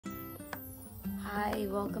Hi,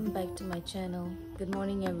 welcome back to my channel. Good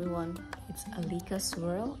morning everyone. It's Alika's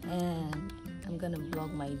World and I'm gonna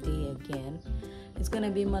vlog my day again. It's gonna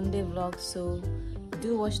be Monday vlog, so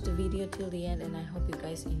do watch the video till the end and I hope you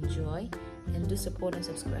guys enjoy and do support and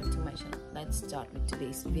subscribe to my channel. Let's start with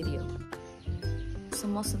today's video. So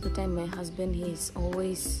most of the time my husband, he's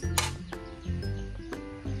always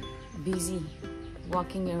busy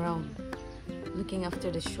walking around, looking after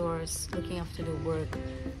the chores, looking after the work,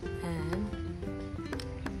 and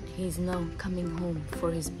he's now coming home for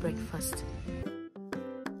his breakfast.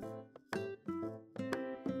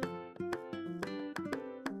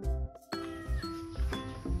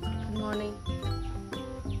 Good morning.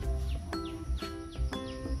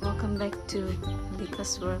 Welcome back to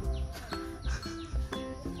Alika's World.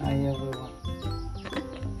 Hi everyone.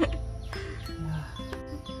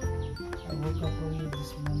 I woke up early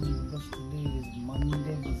this morning because today is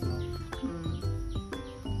Monday bazaar.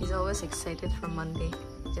 He's always excited for Monday,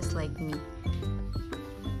 just like me.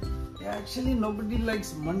 Yeah, actually nobody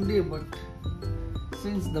likes Monday, but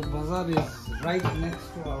since the bazaar is right next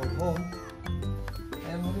to our home,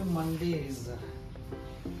 every Monday is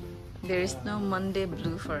There is no Monday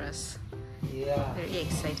blue for us. yeah. Very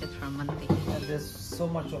excited for Monday. And there's so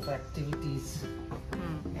much of activities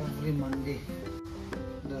every Monday.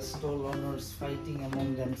 The stall owners fighting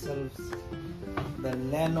among themselves. The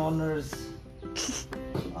land owners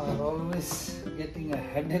are always getting a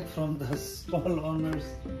headache from the stall owners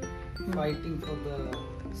fighting for the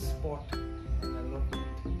spot and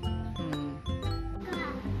allotment.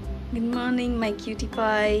 Good morning, my cutie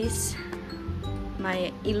pies,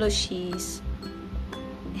 my iloshis.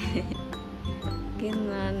 Good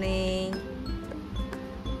morning.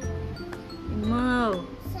 Mo.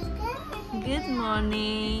 Good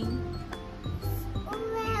morning.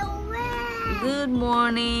 Good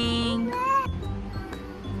morning.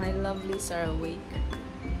 My lovelies are awake.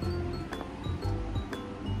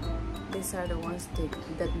 These are the ones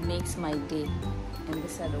that makes my day, and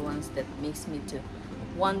these are the ones that makes me to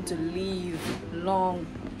want to live long,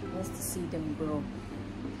 just to see them grow.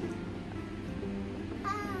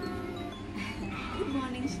 Good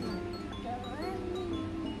morning, Shana.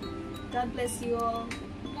 God bless you all.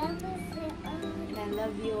 And I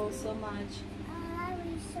love you all so much. I love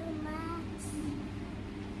you so much.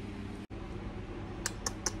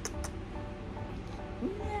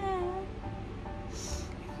 Yeah.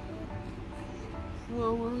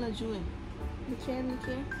 Whoa, what are you doing? The chair.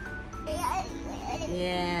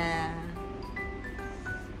 Yeah.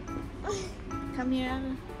 Come here,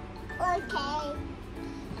 Anna. Okay.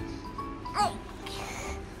 Oh,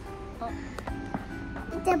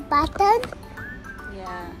 The button.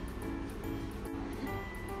 yeah.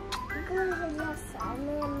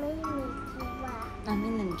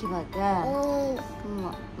 Namin nagkibaga.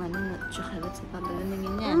 Mana nak cakap sebab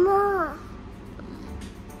niya. Mama.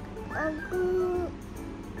 Aku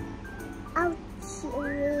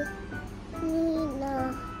Nina.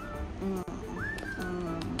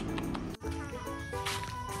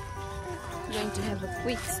 Going to have a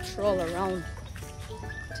quick stroll around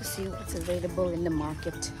to see what's available in the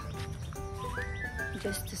market,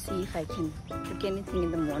 just to see if I can cook anything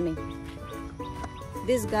in the morning.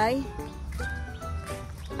 This guy,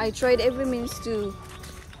 I tried every means to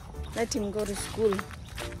let him go to school.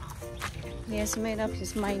 He has made up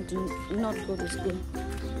his mind to not go to school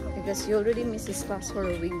because he already missed his class for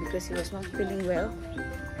a week because he was not feeling well,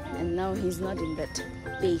 and now he's not in that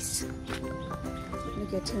pace.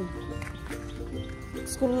 Look at him.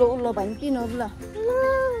 School lo bánh pino bla.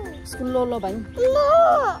 School lo bánh.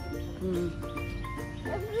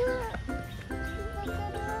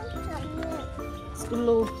 School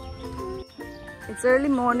lo. It's early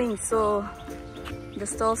morning, so the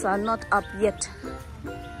stalls are not up yet.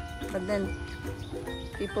 But then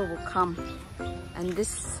people will come, and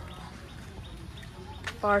this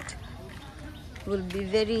part will be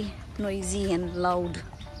very noisy and loud,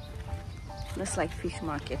 just like fish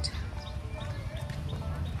market.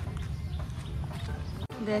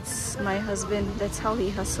 That's my husband. That's how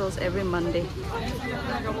he hustles every Monday.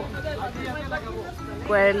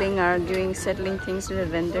 Quarreling, arguing, settling things with the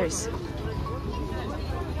vendors.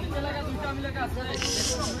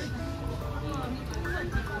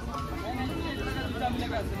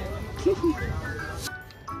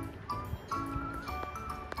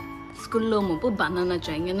 School mo po banana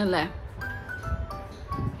changin na.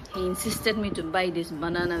 He insisted me to buy this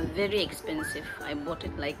banana, very expensive. I bought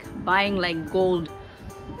it like buying like gold.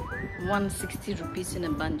 160 rupees in a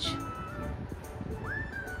bunch.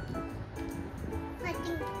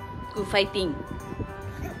 Fighting.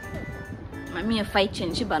 Mami fight chen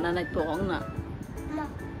si banana po na.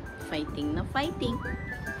 fighting na fighting.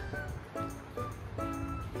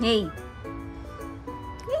 Hey.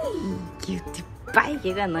 Hey, cutie pie.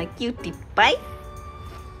 Kira na cutie pie.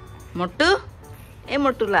 Motu?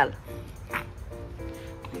 Motu lal.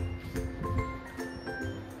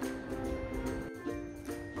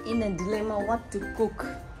 In a dilemma what to cook.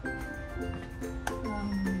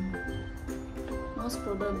 Most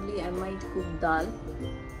probably I might cook dal,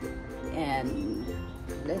 and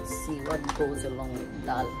let's see what goes along with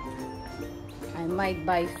dal. I might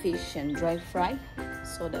buy fish and dry fry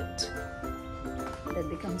so that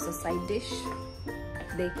becomes a side dish.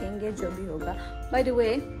 Dekhenge jo bhi hoga. By the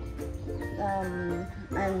way,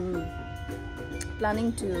 I'm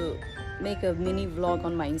planning to make a mini vlog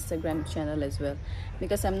on my Instagram channel as well,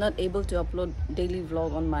 because I'm not able to upload daily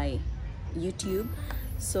vlog on my YouTube.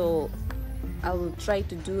 So I will try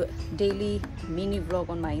to do a daily mini vlog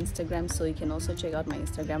on my Instagram, so you can also check out my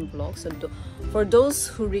Instagram vlog. So for those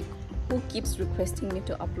who keeps requesting me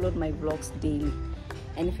to upload my vlogs daily,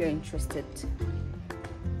 and if you're interested,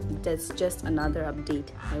 that's just another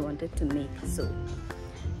update I wanted to make. So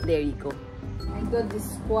there you go. I got this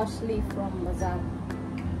squash leaf from Bazaar,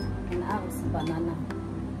 and ours banana.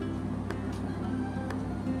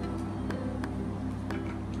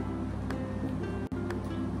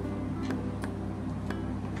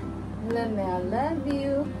 Lemmy, I love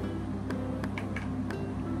you.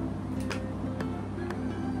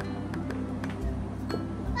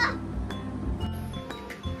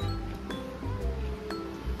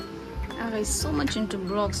 I'm so much into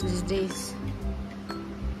vlogs these days.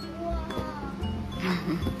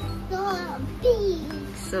 So big.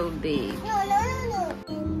 So big.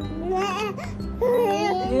 No.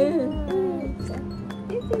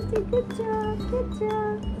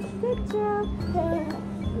 Good job.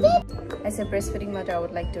 As a breastfeeding mother, I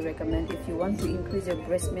would like to recommend, if you want to increase your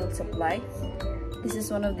breast milk supply, this is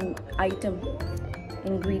one of the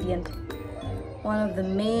one of the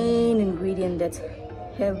main ingredient that's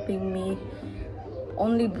helping me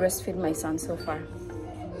only breastfeed my son so far.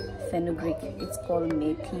 Fenugreek, it's called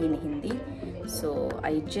methi in Hindi. So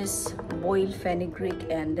I just boil fenugreek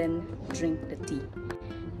and then drink the tea,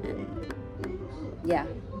 and yeah,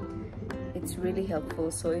 it's really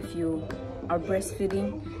helpful. So if you are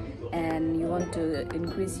breastfeeding and you want to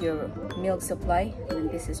increase your milk supply, then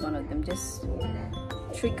this is one of them. Just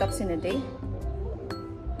 3 cups in a day,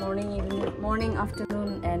 morning,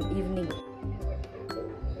 afternoon, and evening.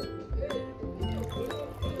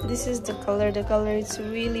 This is the color. It's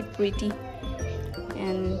really pretty,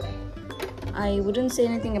 and I wouldn't say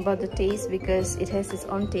anything about the taste because it has its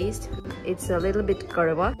own taste. It's a little bit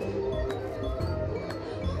karwa.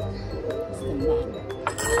 It's the man.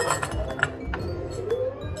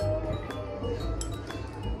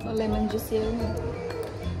 Lemon juice here.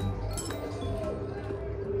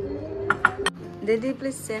 Daddy,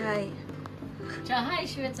 please say hi. Hi,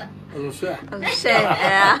 Shweta. Hello, sir. Oh, shit.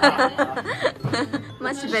 Yeah.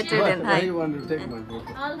 Much better than Why hi. you want to take my book?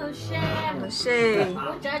 Hello, Chef. Oh, shit.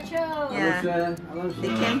 Muchacho. Yeah. Hello, sir. Hello, They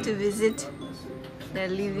sir. came to visit. They're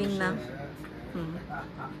leaving now.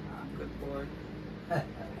 Good boy.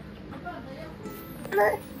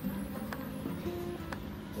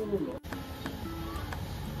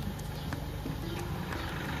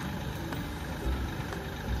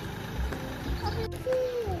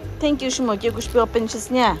 Thank you, Shimo. You could spell pinches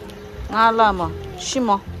nya. Alama.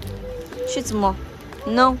 Shimo. Shitsmo.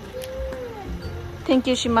 No. Thank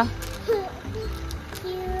you, Shima.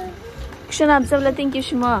 Kshana abzavla thank you,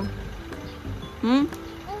 Shima.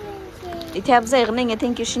 It has a ring.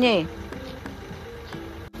 Thank you, Shine.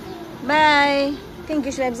 Bye. Thank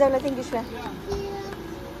you, Shima. Abzavla thank you, Shima.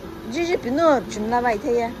 Gigi Pinot, Jumna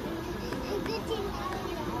Vaitaya.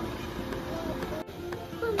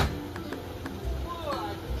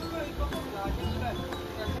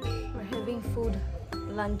 Food,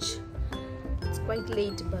 lunch. It's quite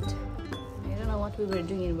late, but I don't know what we were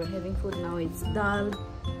doing. We're having food now. It's dal,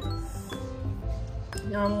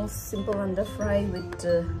 normal simple under fry with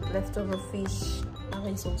leftover fish. Now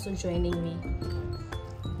is also joining me.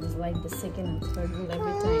 It's like the second and third meal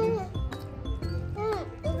every time.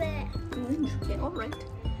 Okay, all right.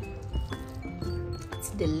 It's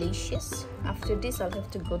delicious. After this, I'll have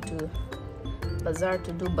to go to bazaar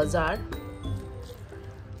to do bazaar.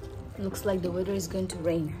 Looks like the weather is going to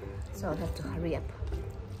rain, so I'll have to hurry up.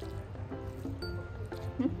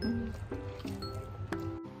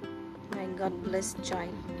 My God-blessed child.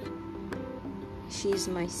 She is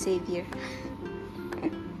my savior.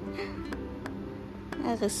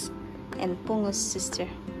 Aris and Pungo's sister.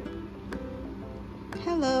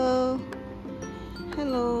 Hello.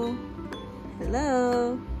 Hello.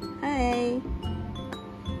 Hello. Hi.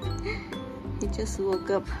 just woke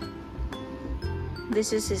up.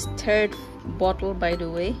 This is his third bottle, by the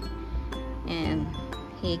way, and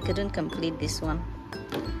he couldn't complete this one,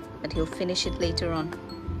 but he'll finish it later on.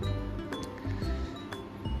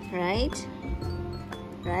 Right?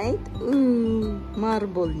 Ooh,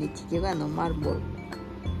 marble. Marble.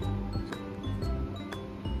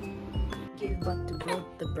 Gave birth to both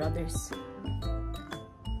the brothers.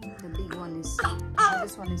 The big one is,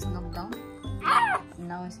 this one is knocked down.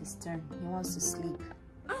 Now it's his turn. He wants to sleep,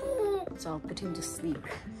 so I'll put him to sleep.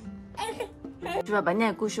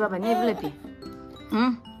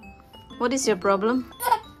 What is your problem?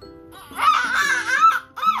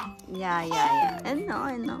 Yeah. I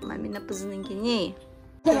know. Mami na puzunin kinyi.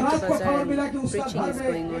 Preaching is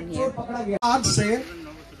going on here. आज से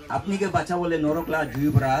अपनी के बच्चा बोले नोरकला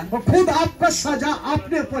जुइबरा खुद आपका सजा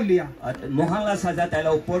आपने ऊपर लिया मोहनला सजा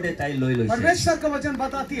ताइला ऊपर दे ताइ लोई लोई परमेश्वर का वचन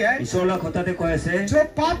बताती है ईश्वरला खोता ते कोए से जो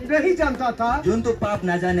पाप नहीं जानता था जुन तो पाप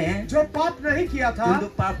ना जाने जो पाप नहीं किया था जुन तो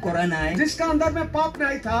पाप कोरा नाय जिसका अंदर में पाप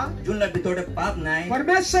नहीं था जुन ला बितोड़े पाप नाय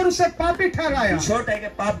परमेश्वर उसे पापी ठहराया ईश्वर ताइ के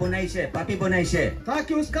पाप बनाई से पापी बनाई से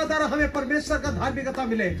ताकि उसका द्वारा हमें परमेश्वर का धार्मिकता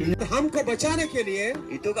मिले हमको बचाने के लिए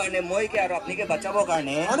इतो कारणे मोय के और अपनी के बचावो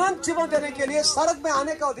कारणे अनंत जीवन देने के लिए स्वर्ग में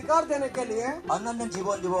आने का अधिकार देने के लिए अनंत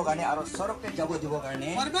जीवन दिबो कारणे और स्वर्ग के जाबो दिबो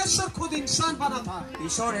कारणे परमेश्वर खुद इंसान बना था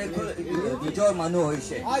ईश्वर एक निजोर मानु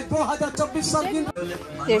होइसे आज 2024 साल दिन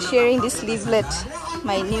They're sharing this leaflet,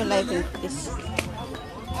 my new life in this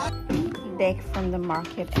deck from the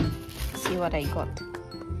market. See what I got.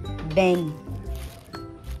 Bang.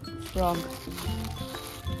 Frog.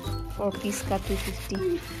 4-piece ka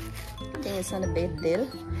 250. I think it's not a bad deal.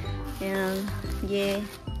 And yeah.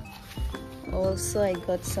 Also I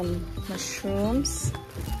got some mushrooms.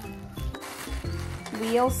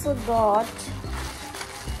 We also got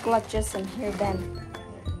clutches and hairband.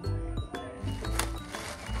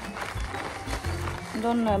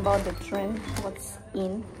 Don't know about the trend, what's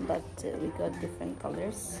in, but we got different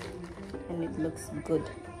colors and it looks good.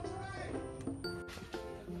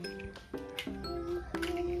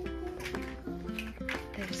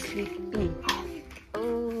 They're sleeping.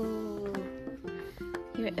 Oh,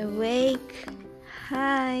 you're awake.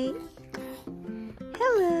 Hi.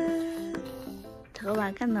 Hello.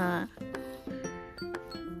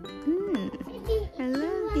 I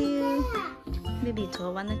love you. Baby,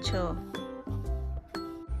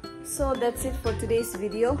 so that's it for today's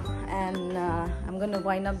video, and I'm gonna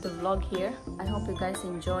wind up the vlog here. I hope you guys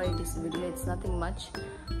enjoyed this video. It's nothing much.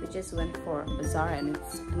 We just went for bazaar and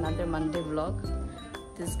it's another Monday vlog.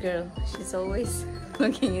 This girl, she's always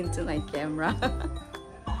looking into my camera.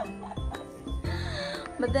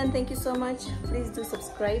 But then thank you so much. Please do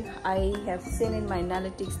subscribe. I have seen in my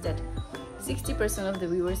analytics that 60% of the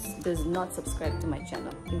viewers does not subscribe to my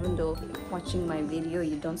channel, even though watching my video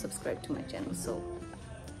you don't subscribe to my channel. So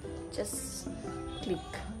just click.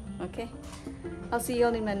 Okay, I'll see you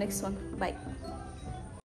all in my next one. Bye.